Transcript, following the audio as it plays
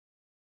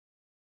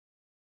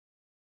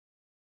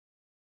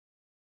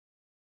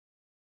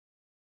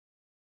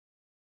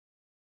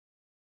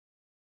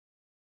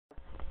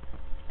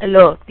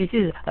Hello, this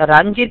is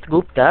Ranjit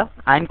Gupta.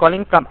 I'm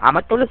calling from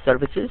Amatola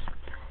Services,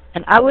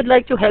 and I would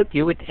like to help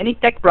you with any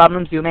tech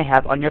problems you may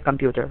have on your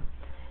computer.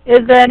 Is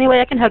there any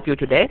way I can help you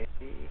today?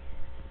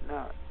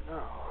 No, no.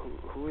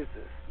 Who is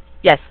this?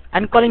 Yes,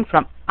 I'm calling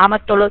from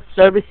Amatola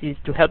Services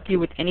to help you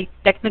with any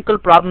technical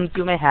problems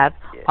you may have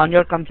Yeah. on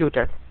your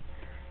computer.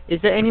 Is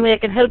there any way I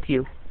can help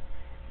you?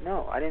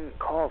 No, I didn't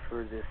call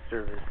for this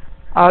service.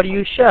 Are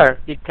you sure?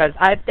 Because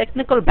I have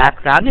technical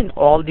background in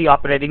all the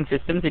operating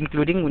systems,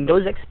 including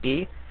Windows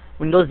XP,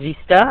 Windows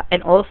Vista,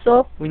 and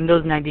also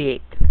Windows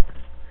 98.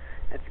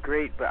 That's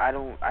great, but I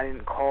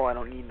didn't call. I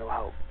don't need no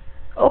help.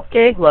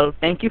 Okay, well,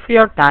 thank you for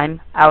your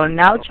time. I will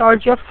now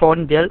charge your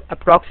phone bill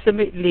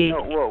approximately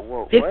No,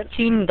 whoa, what?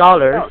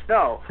 $15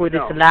 No, for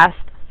this last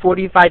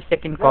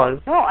 45-second call.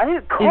 No, I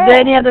didn't call. Is there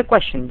any other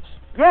questions?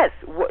 Yes.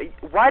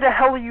 Why the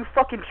hell are you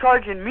fucking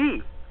charging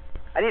me?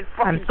 I didn't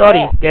fucking I'm sorry,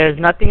 call. there is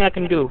nothing I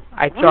can do.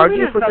 I What do you charge mean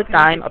you there's for the nothing you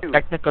time can of do?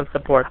 technical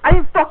support. I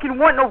didn't fucking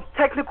want no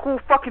technical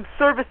fucking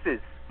services.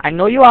 I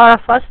know you are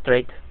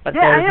frustrated, but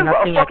Yeah, there I is am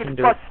nothing I fucking can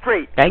do.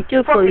 frustrated. Thank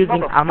you for Fucking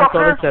using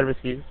motherfucker. Amatola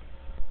Services.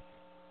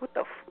 What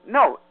the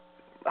no.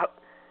 What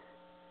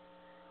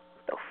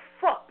the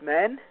fuck,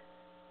 man?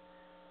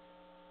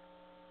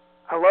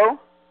 Hello?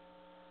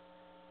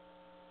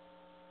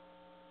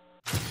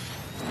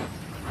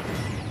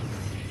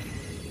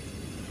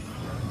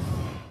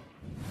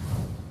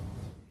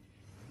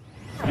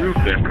 You've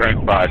been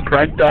pranked by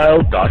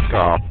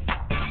prankdial.com.